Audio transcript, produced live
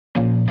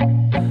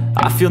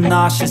I feel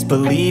nauseous,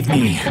 believe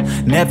me.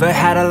 Never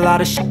had a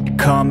lot of shit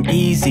come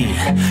easy.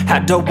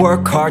 Had to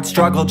work hard,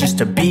 struggle just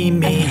to be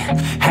me.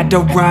 Had to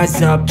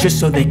rise up just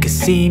so they could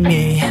see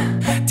me.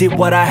 Did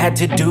what I had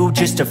to do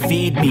just to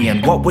feed me,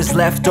 and what was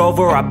left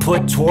over I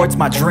put towards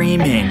my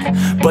dreaming.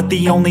 But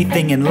the only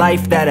thing in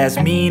life that has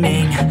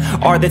meaning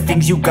are the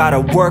things you gotta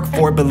work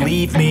for,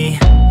 believe me.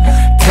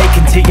 Take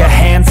into your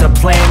hands a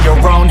plan, your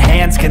own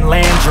hands can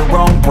land your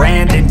own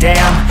brand. And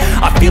damn,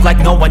 I feel like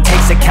no one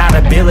takes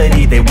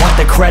accountability. They want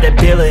the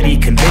credibility,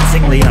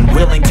 convincingly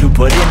unwilling to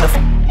put in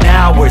the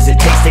hours it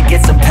takes to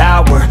get some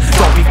power.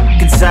 Don't be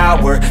f***ing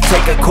sour,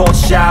 take a cold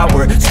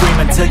shower. Scream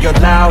until you're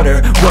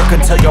louder, work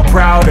until you're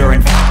prouder.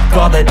 And f***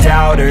 all the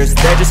doubters,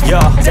 they're just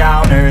your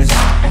downers.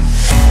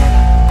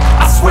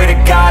 I swear to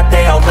God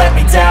they all let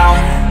me down.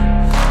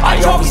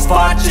 I always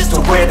fought just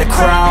to wear the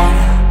crown.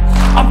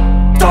 I'm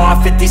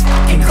off at these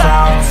fucking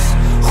clowns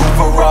who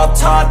were all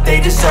taught they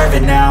deserve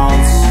an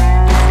ounce.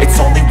 It's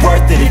only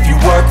worth it if you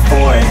work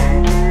for it.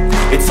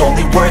 It's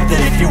only worth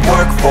it if you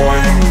work for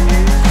it.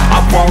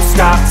 I won't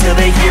stop till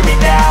they hear me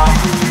now.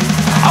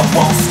 I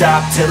won't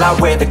stop till I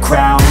wear the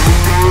crown.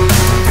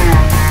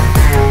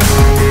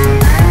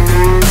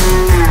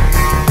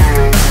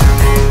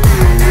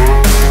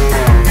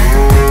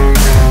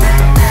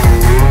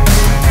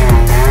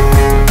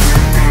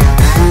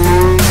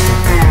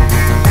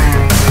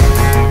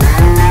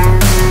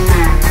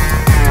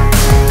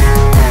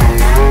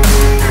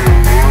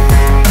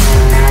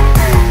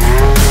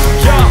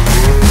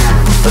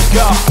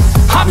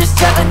 I'm just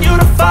telling you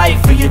to fight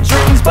for your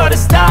dreams, but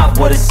it's not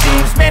what it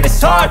seems. Man, it's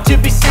hard to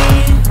be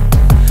seen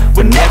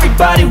when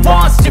everybody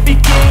wants to be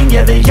king.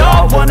 Yeah, they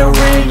all wanna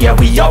ring, yeah,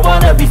 we all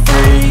wanna be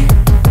free.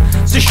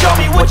 So show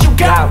me what you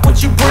got,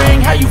 what you bring,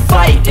 how you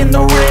fight in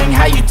the ring,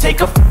 how you take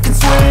a fucking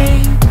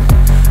swing.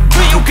 Do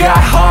you got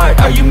heart,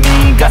 are you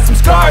mean? Got some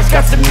scars,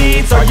 got some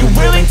needs, are you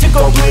willing to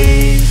go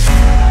bleed?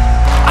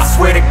 I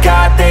swear to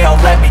God they all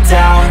let me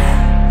down.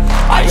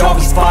 I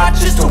always fought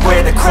just to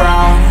wear the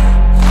crown.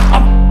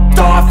 I'm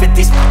off at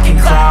these fucking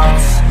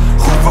clowns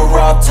who were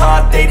all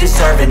taught they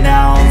deserve an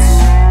ounce.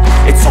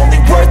 It's only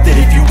worth it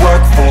if you work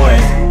for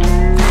it.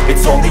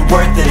 It's only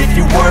worth it if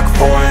you work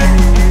for it.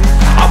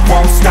 I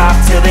won't stop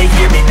till they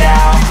hear me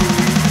now.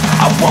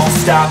 I won't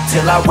stop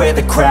till I wear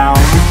the crown.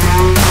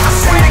 I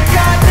swear to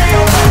God they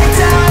all let me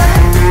down.